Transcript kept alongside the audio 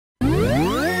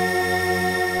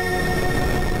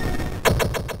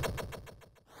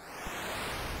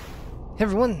Hey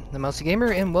everyone, the Mousy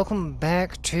Gamer, and welcome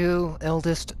back to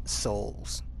Eldest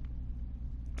Souls.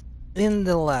 In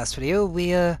the last video,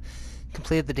 we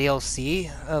completed the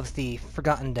DLC of the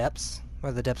Forgotten Depths,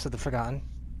 or the Depths of the Forgotten.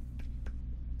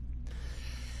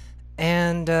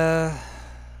 And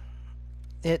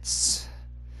it's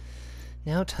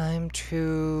now time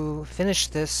to finish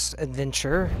this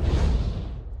adventure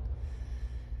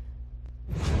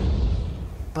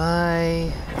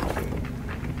by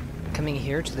coming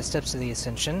here to the Steps of the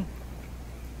Ascension,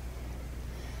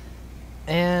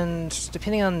 and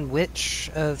depending on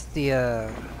which of the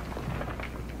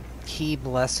key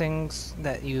blessings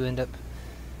that you end up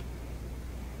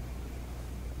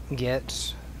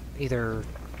get, either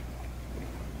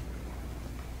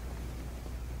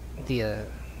the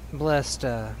blessed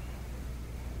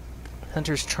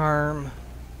Hunter's Charm,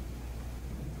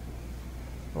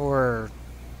 or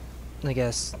I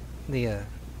guess the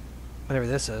whatever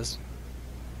this is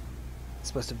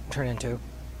supposed to turn into,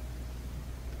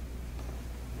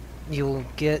 you'll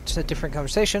get a different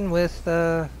conversation with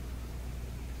the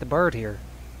bard here.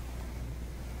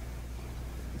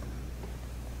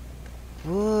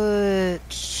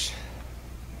 Which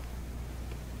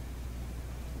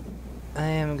I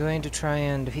am going to try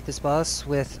and defeat this boss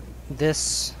with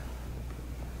this.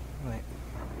 Wait.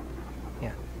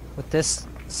 Yeah. With this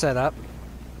setup.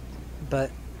 But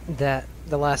that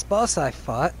the last boss I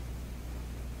fought,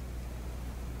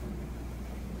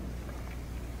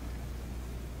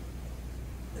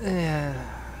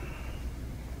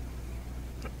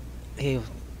 he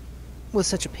was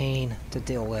such a pain to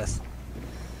deal with.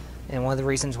 And one of the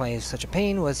reasons why he was such a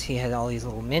pain was he had all these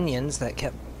little minions that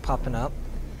kept popping up,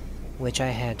 which I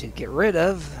had to get rid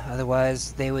of,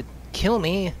 otherwise they would kill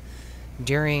me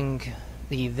during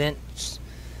the events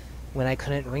when I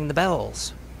couldn't ring the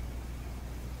bells.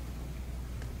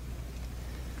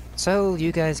 So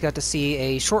you guys got to see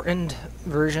a shortened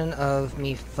version of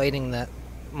me fighting that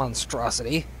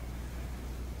monstrosity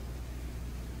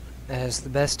as the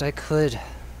best I could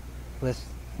with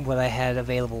what I had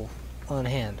available on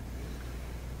hand.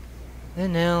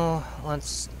 And now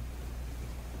let's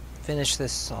finish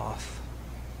this off.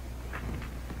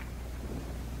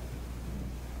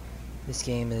 This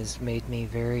game has made me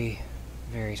very,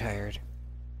 very tired.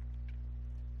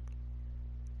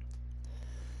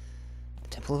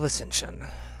 Temple of Ascension.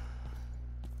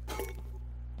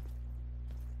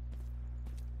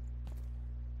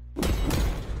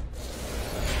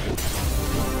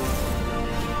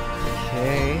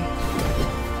 Okay.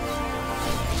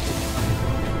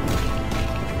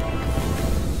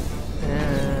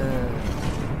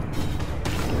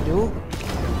 Nope.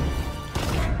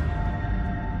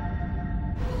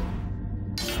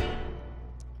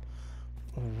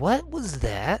 What was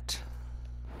that?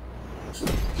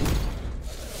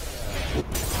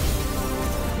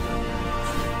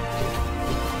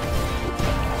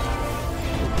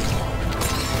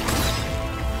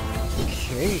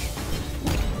 Okay.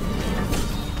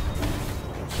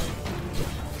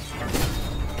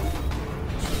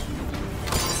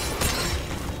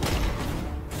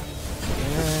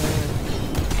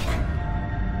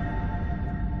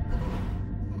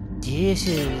 This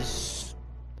is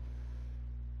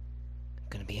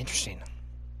gonna be interesting.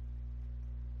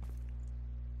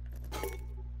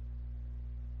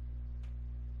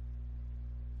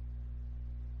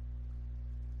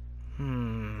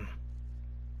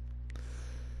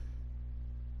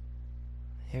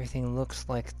 Everything looks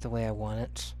like the way I want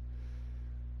it.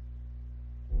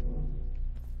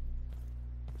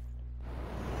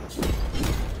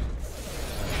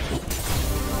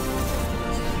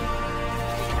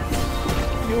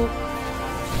 Nope.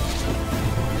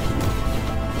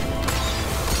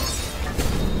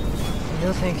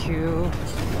 No, thank you.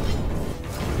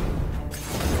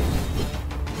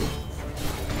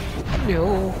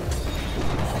 No.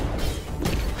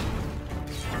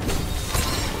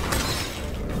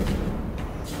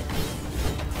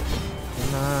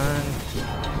 Come on.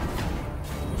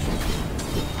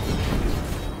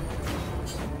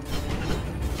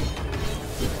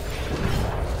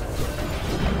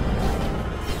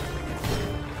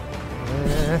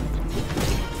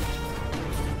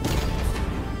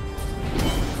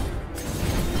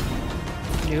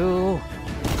 No.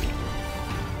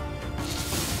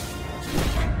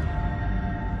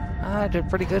 I did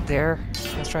pretty good there.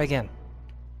 Let's try again.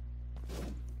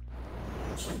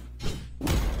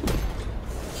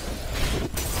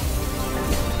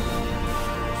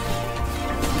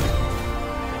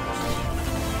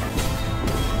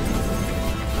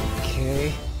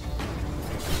 Okay.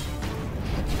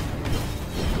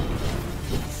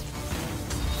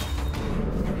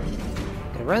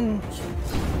 Gotta run.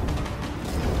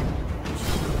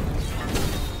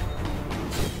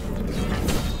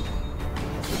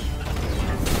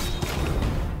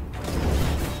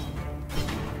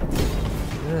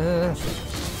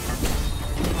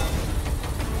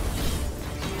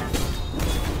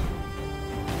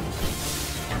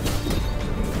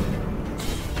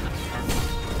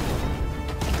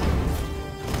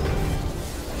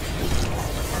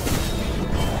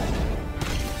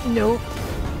 Nope.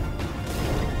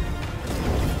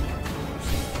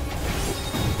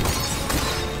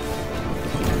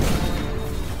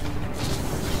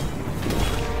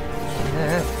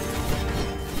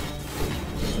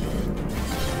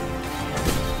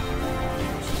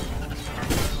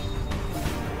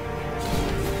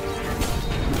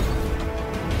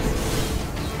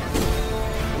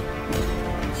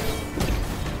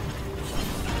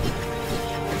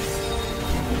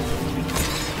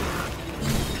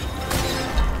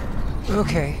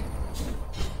 Okay.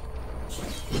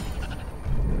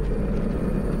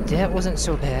 That wasn't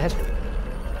so bad.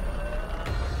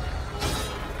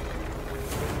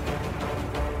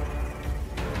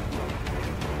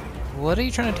 What are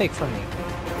you trying to take from me?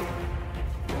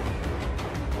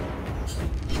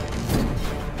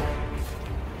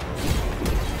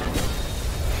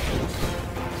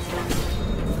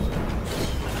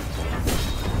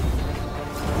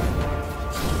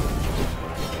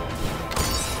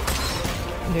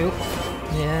 Nope.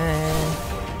 Yeah.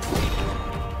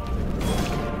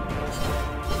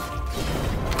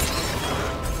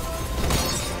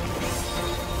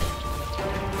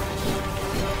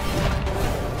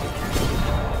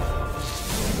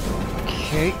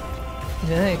 Okay.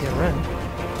 Yeah, I can run.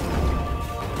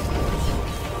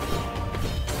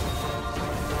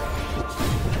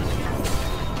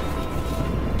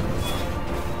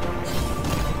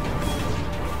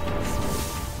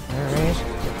 Alright.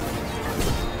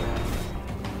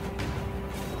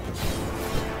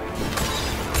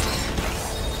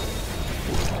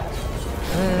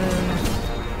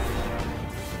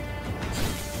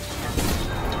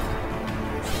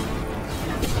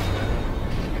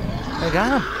 I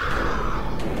got him.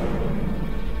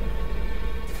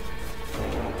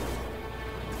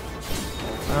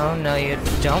 Oh, no, you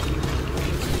don't.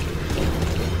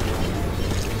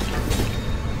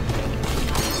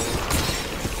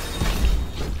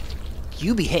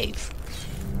 You behave.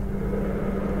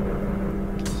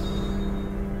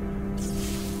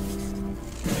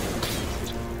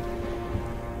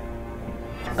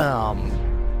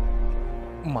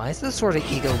 Why is this sort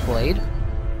of ego blade?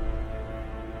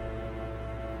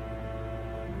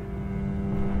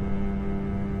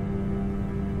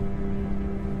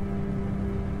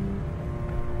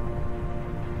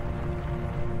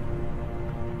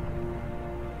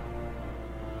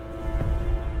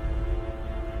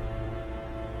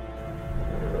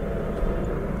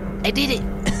 I did it!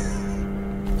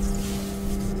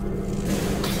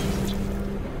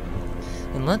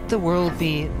 And let the world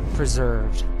be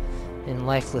preserved in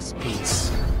lifeless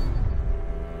peace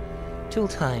till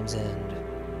time's end.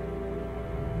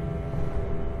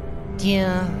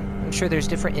 Yeah, I'm sure there's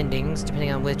different endings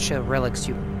depending on which relics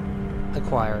you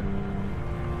acquire.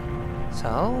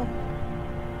 So,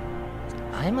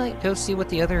 I might go see what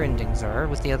the other endings are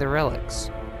with the other relics.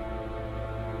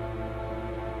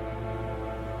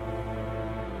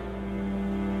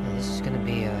 This is gonna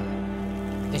be a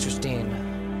interesting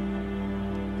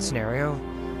scenario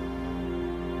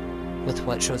with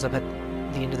what shows up at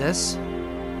the end of this.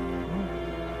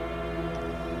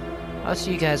 I'll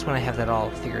see you guys when I have that all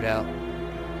figured out.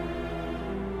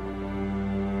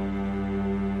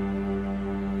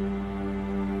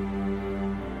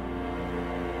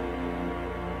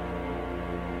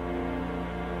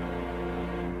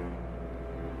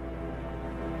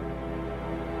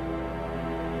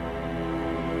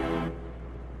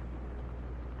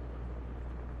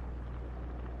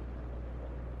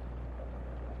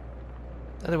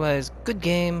 Otherwise, good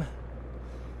game,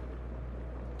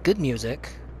 good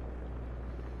music,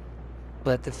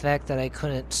 but the fact that I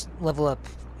couldn't level up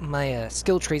my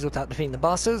skill trees without defeating the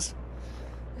bosses,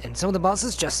 and some of the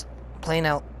bosses just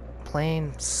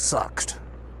plain sucked.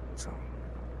 So,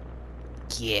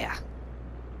 yeah.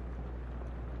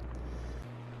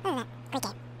 Great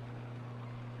game.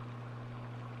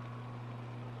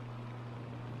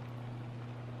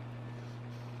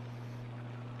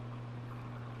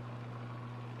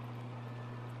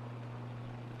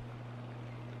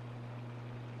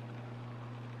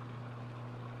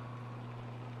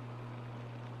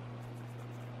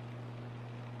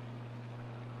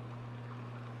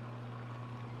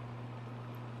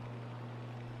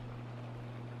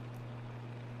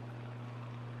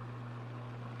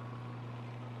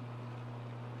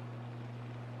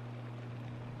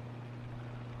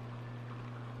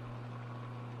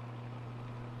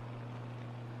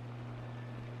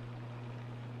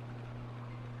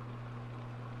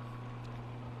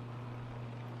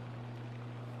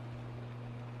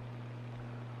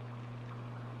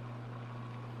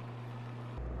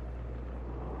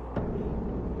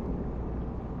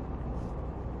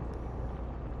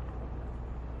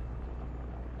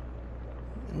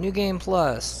 New Game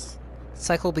Plus.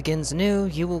 Cycle begins new.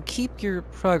 You will keep your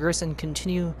progress and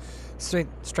continue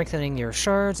strengthening your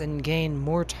shards and gain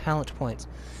more talent points.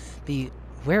 Be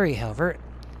wary, however,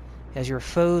 as your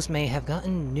foes may have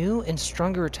gotten new and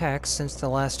stronger attacks since the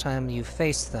last time you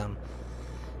faced them,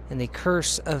 and the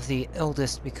curse of the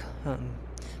Eldest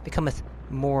becometh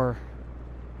more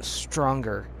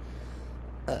stronger.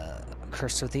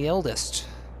 Curse of the Eldest.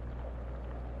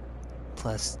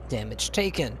 Plus damage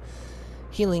taken.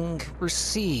 Healing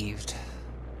received.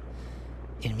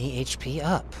 Enemy HP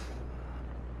up.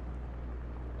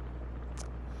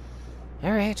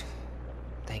 Alright.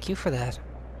 Thank you for that.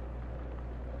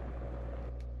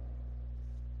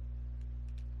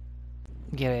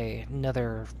 Get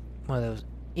another one of those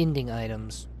ending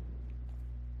items.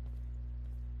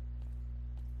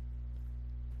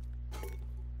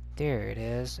 There it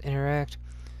is. Interact.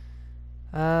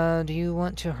 Do you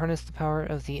want to harness the power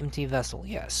of the empty vessel?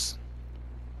 Yes.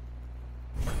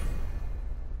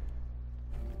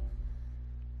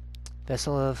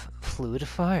 Vessel of fluid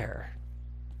fire.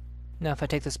 Now if I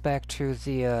take this back to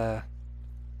the,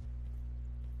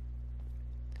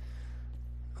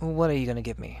 what are you gonna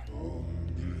give me?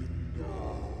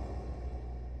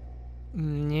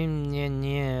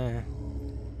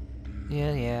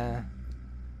 Yeah.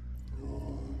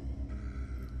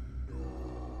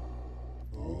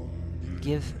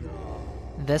 Give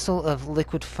Vessel of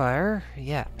liquid fire?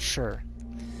 Yeah, sure.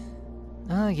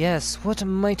 Ah, yes, what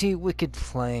mighty wicked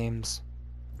flames.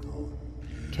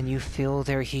 Can you feel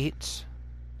their heat?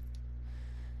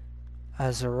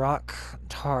 Azarok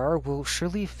tar will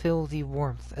surely feel the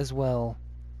warmth as well.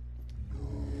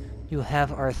 You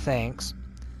have our thanks,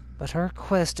 but our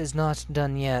quest is not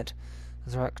done yet.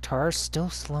 Azarok tar still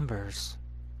slumbers.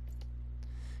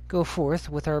 Go forth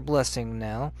with our blessing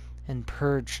now, and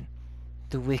purge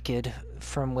the wicked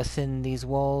from within these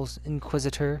walls,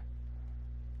 Inquisitor.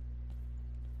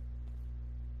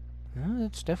 Oh,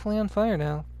 it's definitely on fire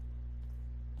now.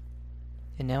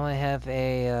 And now I have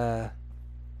a,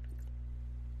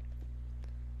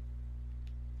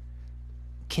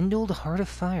 kindled Heart of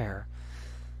Fire.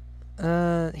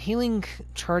 Healing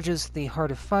charges the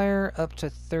Heart of Fire up to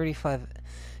 35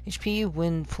 HP.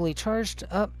 When fully charged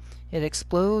up, it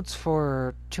explodes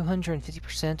for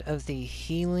 250% of the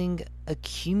healing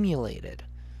accumulated.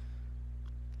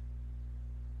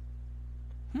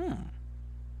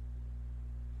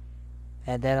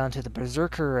 Add that onto the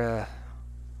Berserker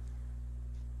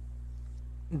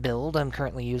build I'm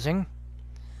currently using.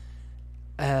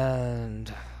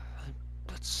 And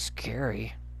that's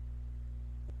scary.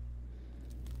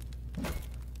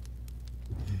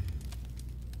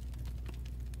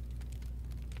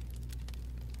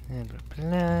 And blah,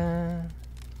 blah.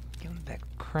 Give him back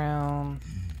the crown.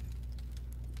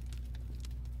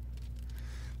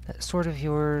 That sword of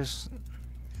yours.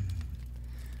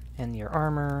 And your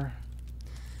armor.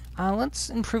 Let's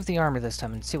improve the armor this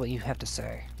time and see what you have to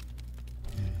say.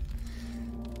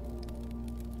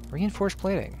 Reinforced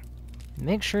plating.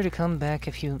 Make sure to come back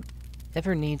if you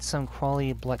ever need some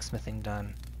quality blacksmithing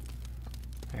done.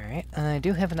 Alright, I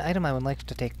do have an item I would like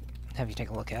to have you take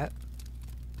a look at.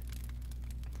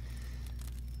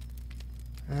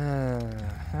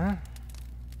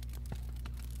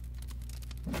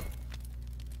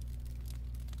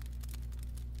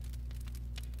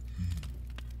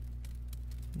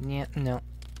 Yeah, no.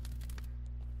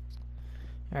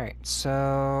 Alright,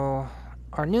 so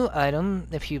our new item,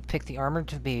 if you pick the armor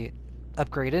to be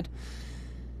upgraded,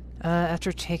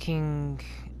 after taking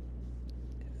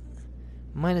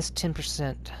minus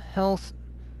 10% health,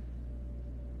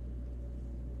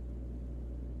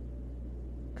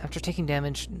 after taking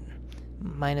damage,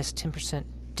 minus 10%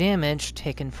 damage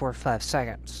taken for 5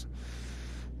 seconds.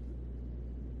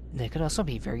 They could also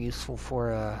be very useful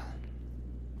for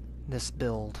this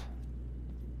build,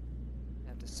 I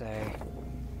have to say.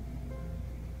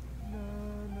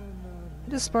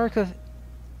 A spark of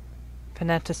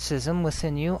fanaticism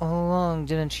within you all along,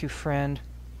 didn't you, friend?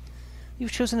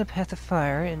 You've chosen a path of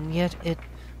fire, and yet it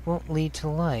won't lead to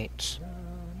light.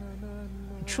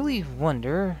 I truly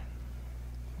wonder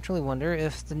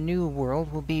if the new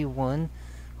world will be one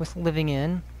worth living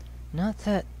in. Not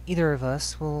that either of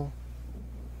us will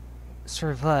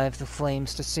survive the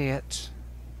flames to see it.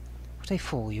 What a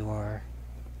fool you are.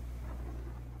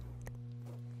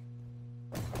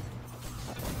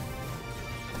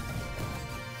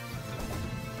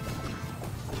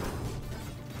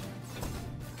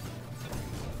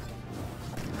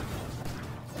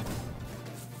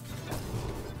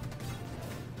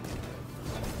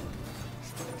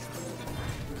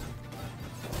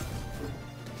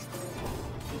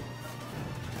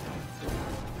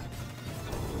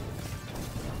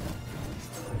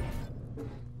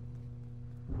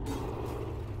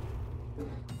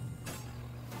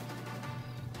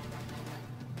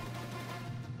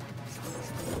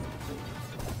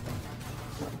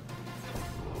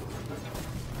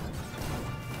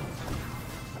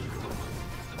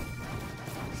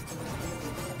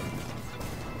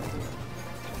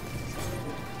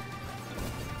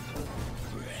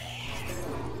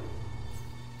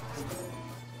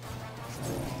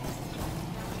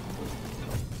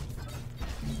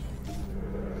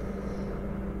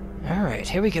 Alright,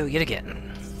 here we go yet again.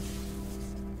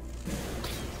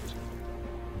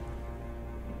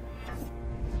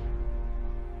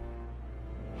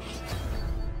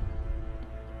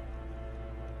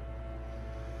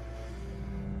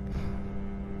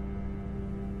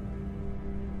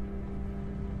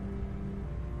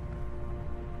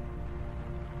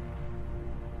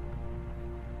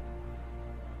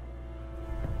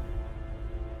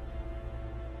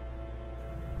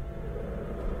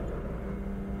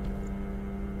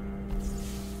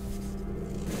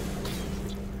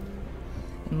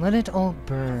 And let it all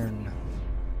burn,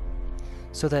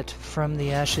 so that from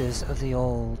the ashes of the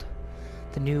old,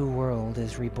 the new world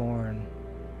is reborn.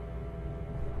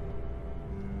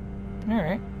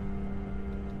 Alright.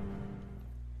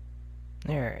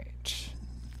 Alright.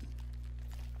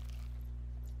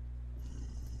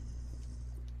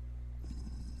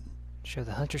 Show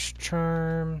the hunter's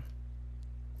charm.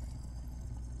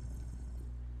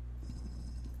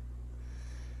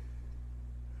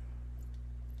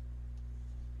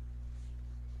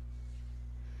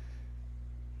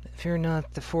 Fear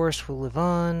not, the forest will live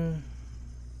on.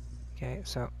 Okay,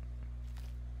 so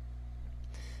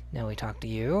now we talk to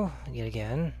you yet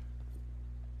again.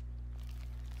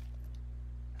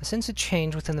 I sense a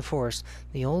change within the forest.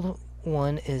 The old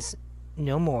one is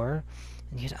no more,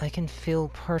 and yet I can feel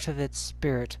part of its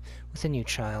spirit within you,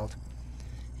 child.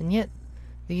 And yet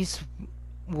these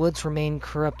woods remain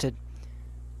corrupted.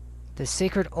 The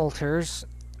sacred altars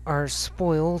are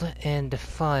spoiled and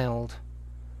defiled.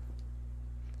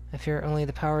 I fear only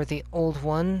the power of the Old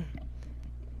One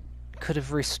could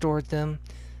have restored them.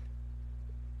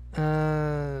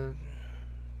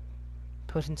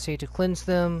 Potency to cleanse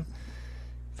them.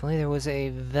 If only there was a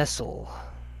vessel.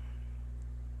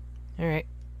 Alright.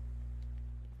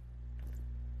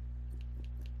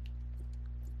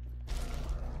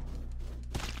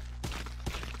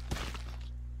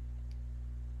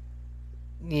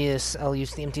 Yes, I'll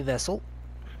use the empty vessel.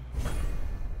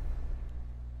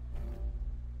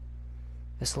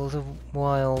 Vessel of the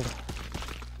Wild.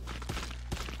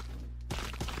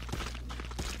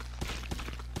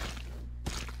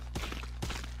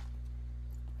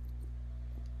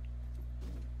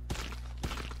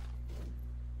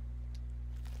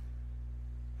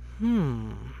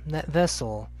 That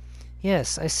vessel.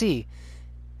 Yes, I see.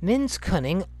 Min's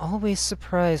cunning always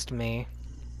surprised me.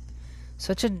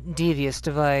 Such a devious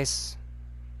device.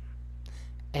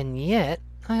 And yet,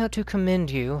 I ought to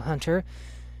commend you, Hunter.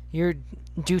 Your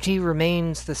duty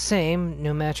remains the same,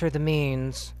 no matter the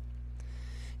means.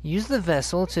 Use the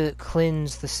vessel to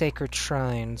cleanse the sacred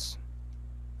shrines.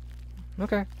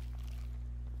 Okay.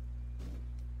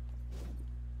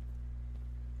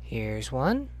 Here's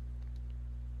one.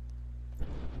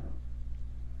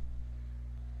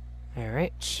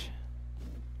 Alright.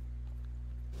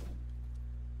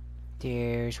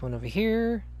 There's one over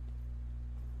here.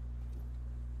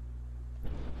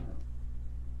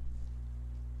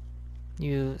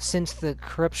 You sense the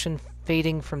corruption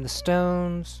fading from the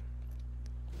stones.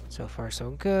 So far,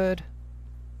 so good.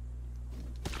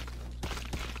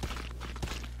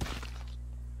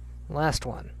 Last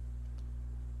one.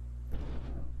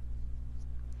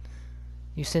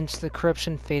 You sense the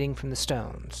corruption fading from the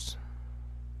stones.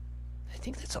 I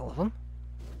think that's all of them.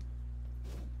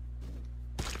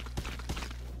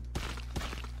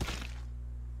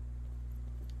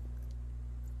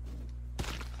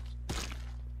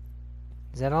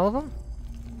 Is that all of them?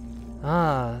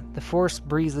 Ah, the force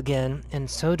breathes again, and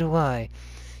so do I.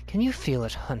 Can you feel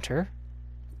it, Hunter?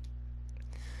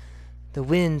 The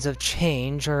winds of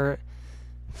change are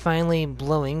finally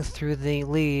blowing through the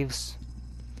leaves.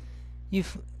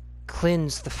 You've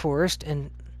cleansed the forest, and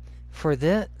for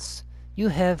this you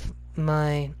have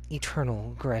my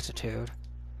eternal gratitude.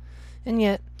 And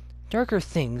yet, darker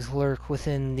things lurk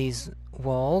within these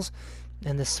walls,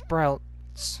 and the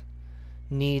sprouts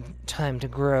need time to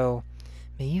grow.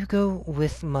 May you go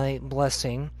with my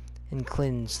blessing and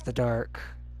cleanse the dark.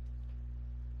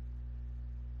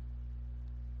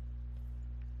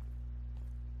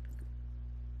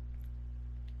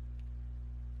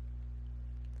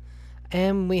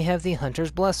 And we have the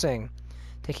Hunter's Blessing.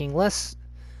 Taking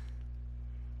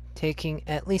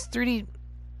at least 30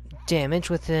 damage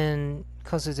within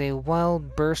causes a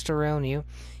wild burst around you.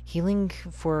 Healing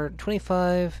for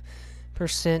 25%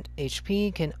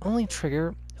 HP can only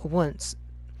trigger once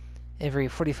every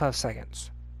 45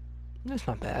 seconds. That's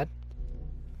not bad.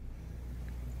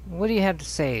 What do you have to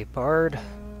say, Bard?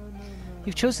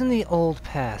 You've chosen the old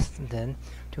path, then,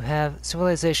 to have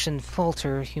civilization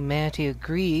falter. Humanity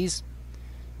agrees.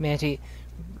 Humanity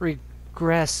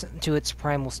regress to its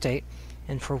primal state.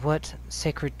 And for what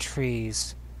sacred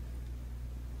trees?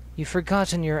 You've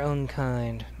forgotten your own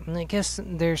kind. And I guess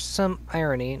there's some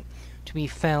irony to be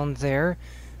found there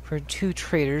for two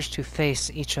traitors to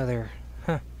face each other.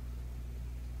 Huh.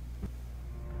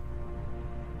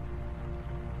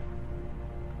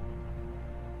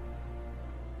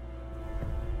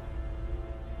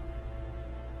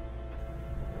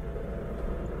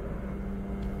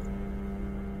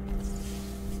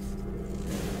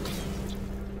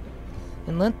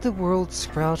 And let the world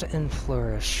sprout and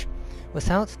flourish,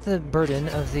 without the burden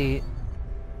of the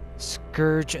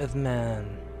scourge of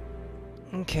man.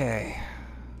 Okay.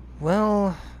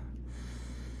 Well,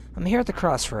 I'm here at the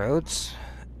crossroads,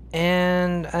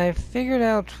 and I figured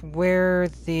out where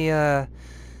the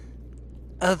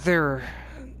other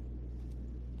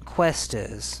quest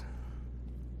is.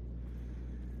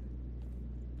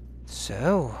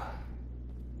 So,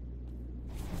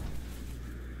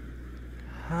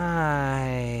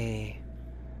 hi.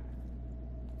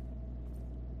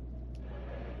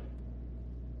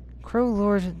 Crow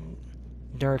Lord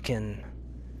Darkin.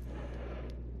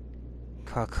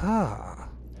 Caw.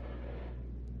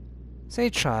 Say,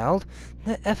 child,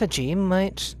 the effigy,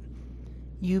 might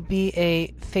you be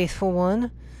a faithful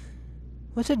one?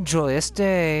 What a joyous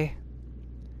day.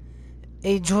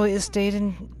 A joyous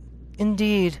day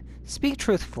indeed. Speak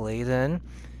truthfully, then,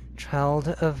 child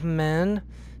of men.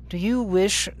 Do you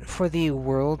wish for the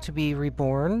world to be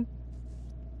reborn?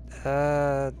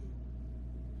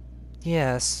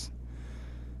 Yes.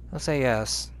 I'll say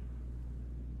yes.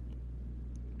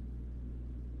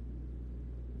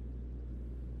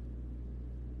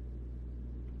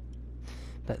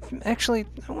 But actually,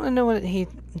 I want to know what he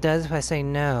does if I say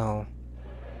no.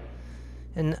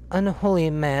 An unholy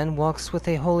man walks with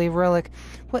a holy relic.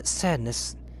 What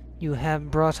sadness you have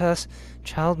brought us.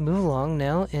 Child, move along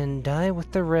now and die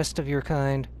with the rest of your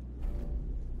kind.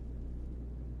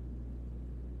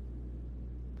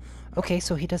 Okay,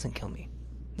 so he doesn't kill me.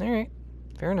 Alright,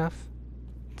 fair enough.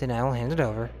 Then I will hand it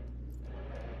over.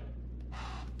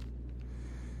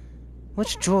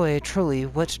 What joy, truly,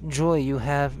 what joy you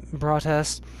have brought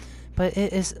us. But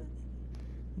it is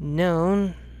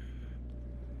known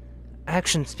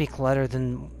actions speak louder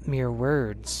than mere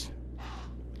words.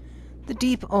 The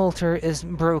deep altar is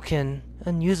broken,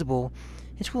 unusable.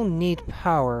 It will need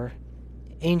power,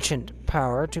 ancient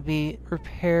power, to be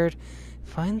repaired.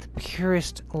 Find the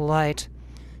purest light,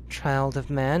 child of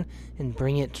man, and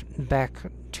bring it back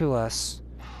to us.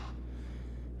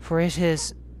 For it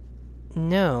is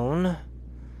known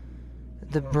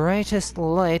the brightest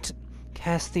light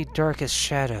casts the darkest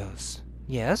shadows.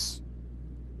 Yes?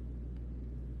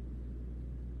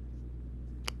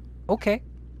 Okay.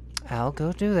 I'll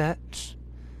go do that.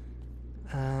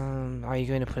 Are you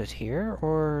going to put it here,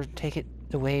 or take it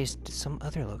away to some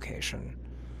other location?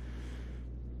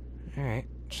 Alright,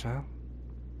 so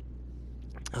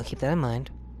I'll keep that in mind.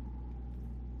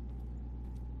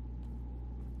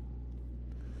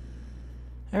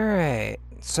 Alright,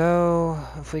 so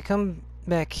if we come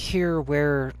back here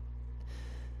where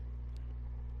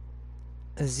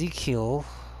Eksyll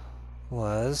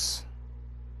was,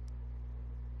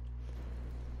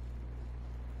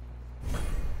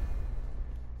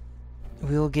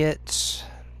 we'll get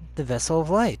the Vessel of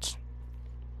Light.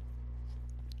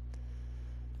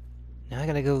 Now I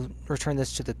gotta go return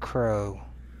this to the crow.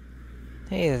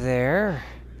 Hey there.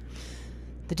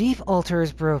 The deep altar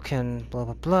is broken. Blah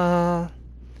blah blah.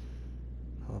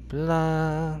 Blah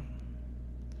blah.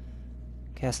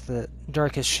 Cast the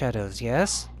darkest shadows,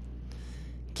 yes?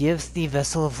 Give the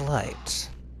Vessel of Light.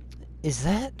 Is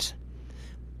that?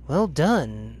 Well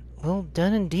done. Well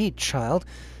done indeed, child.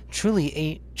 Truly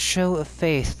a show of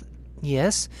faith.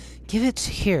 Yes? Give it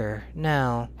here,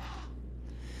 now.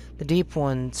 The deep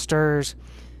one stirs.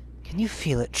 Can you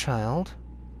feel it, child?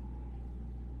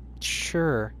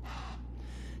 Sure.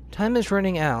 Time is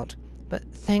running out, but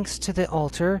thanks to the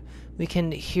altar, we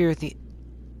can hear the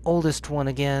oldest one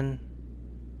again.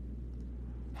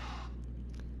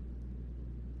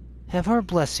 Have our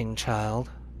blessing, child.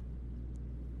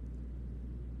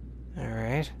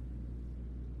 Alright.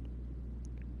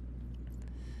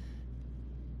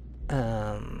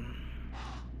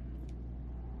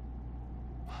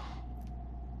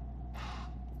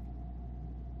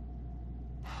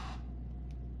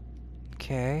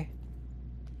 Okay.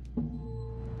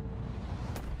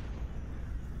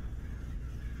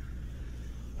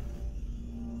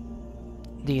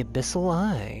 The Abyssal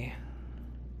Eye.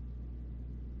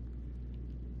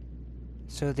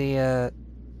 So the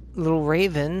little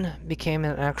raven became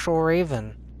an actual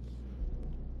raven.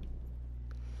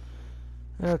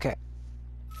 Okay.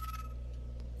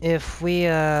 If we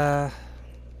tell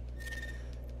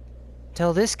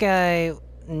this guy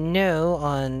no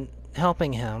on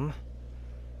helping him,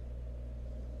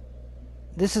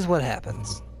 this is what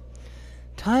happens.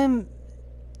 Time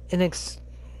inexorable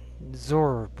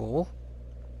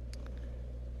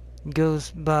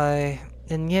goes by,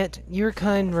 and yet your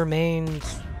kind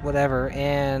remains whatever,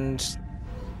 and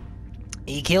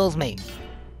he kills me.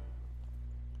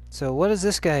 So what does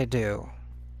this guy do?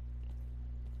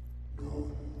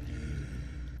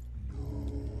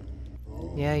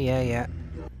 Yeah.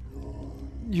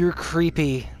 You're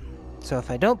creepy. So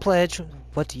if I don't pledge,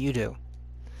 what do you do?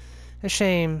 A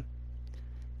shame.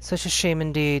 Such a shame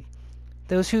indeed.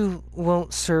 Those who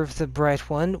won't serve the Bright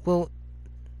One will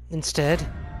instead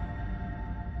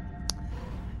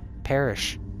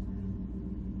perish.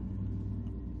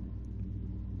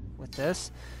 With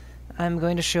this, I'm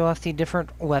going to show off the different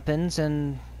weapons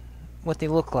and what they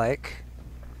look like.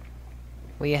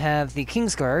 We have the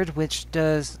Kingsguard, which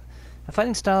does a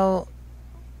fighting style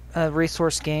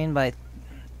resource gain by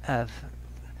an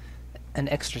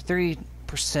extra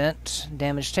 30%,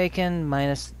 damage taken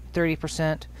minus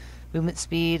 30%, movement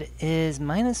speed is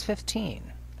minus 15.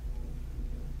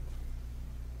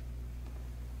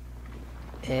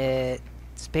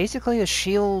 It's basically a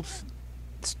shield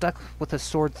stuck with a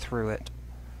sword through it,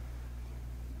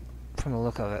 from the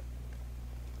look of it.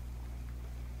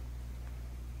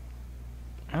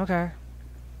 Okay.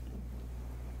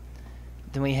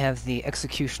 Then we have the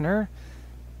Executioner.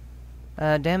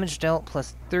 Damage dealt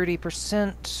plus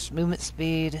 30%. Movement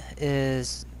speed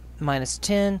is minus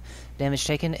 10. Damage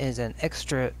taken is an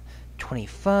extra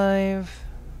 25.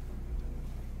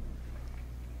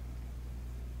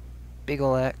 Big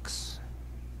ol' X.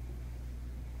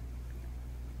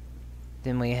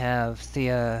 Then we have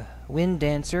the Wind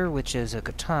Dancer, which is a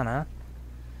katana.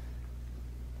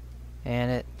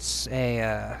 And it's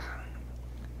a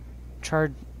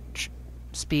charge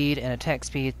speed and attack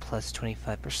speed plus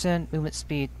 25%, movement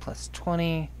speed plus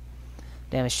 20,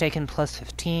 damage taken plus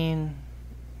 15.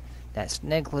 That's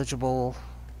negligible.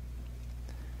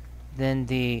 Then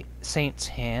the Saint's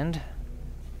Hand.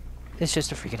 It's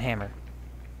just a freaking hammer.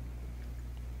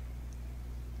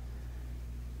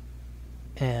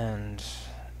 And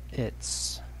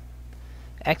it's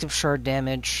active shard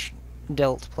damage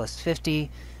dealt plus 50,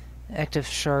 active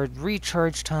shard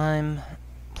recharge time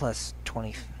plus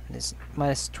 20 is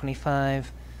minus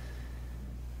 25.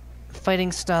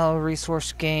 Fighting style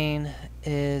resource gain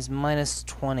is minus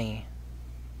 20.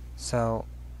 So,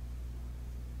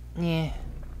 yeah.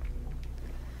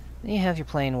 Then you have your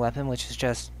plain weapon, which is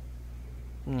just,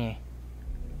 yeah.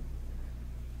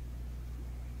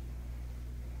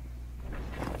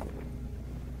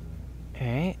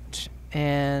 Alright,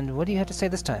 and what do you have to say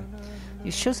this time?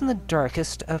 You've chosen the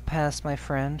darkest of paths, my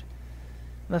friend.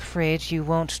 I'm afraid you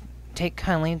won't take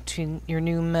kindly to your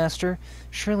new master.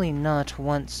 Surely not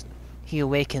once he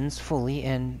awakens fully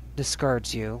and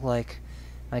discards you, like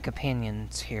my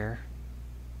companions here.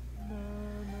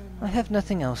 I have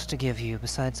nothing else to give you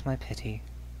besides my pity.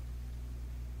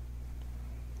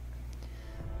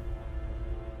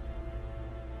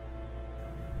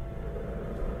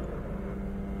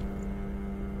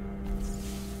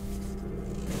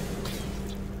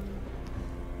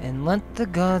 And let the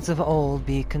gods of old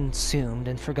be consumed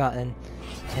and forgotten.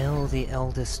 Hail the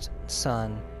eldest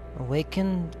son,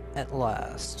 awakened at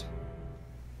last.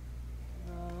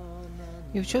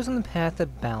 You've chosen the path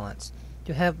of balance.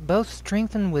 To have both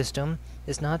strength and wisdom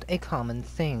is not a common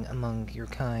thing among your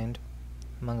kind.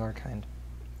 Among our kind.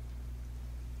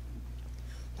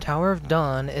 Tower of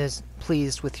Dawn is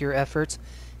pleased with your efforts,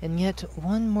 and yet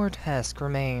one more task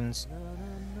remains.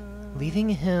 Leaving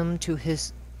him to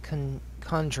his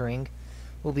conjuring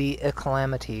will be a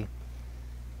calamity.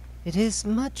 It is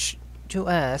much to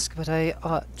ask, but I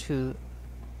ought to,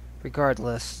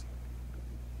 regardless,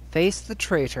 face the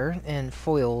traitor and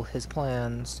foil his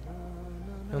plans,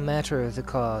 no matter the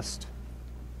cost.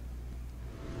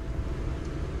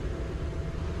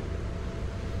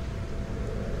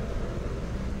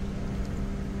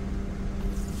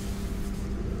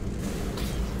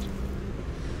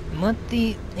 Let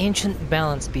the ancient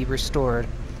balance be restored,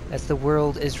 as the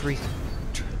world is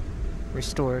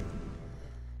restored.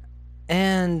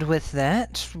 And with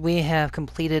that, we have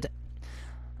completed,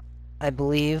 I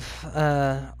believe,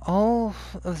 all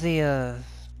of the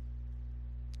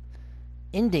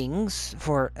endings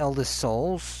for Eldest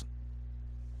Souls.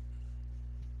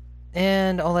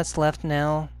 And all that's left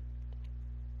now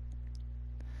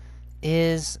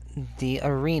is the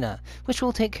arena, which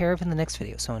we'll take care of in the next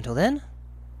video. So until then,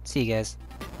 see you guys.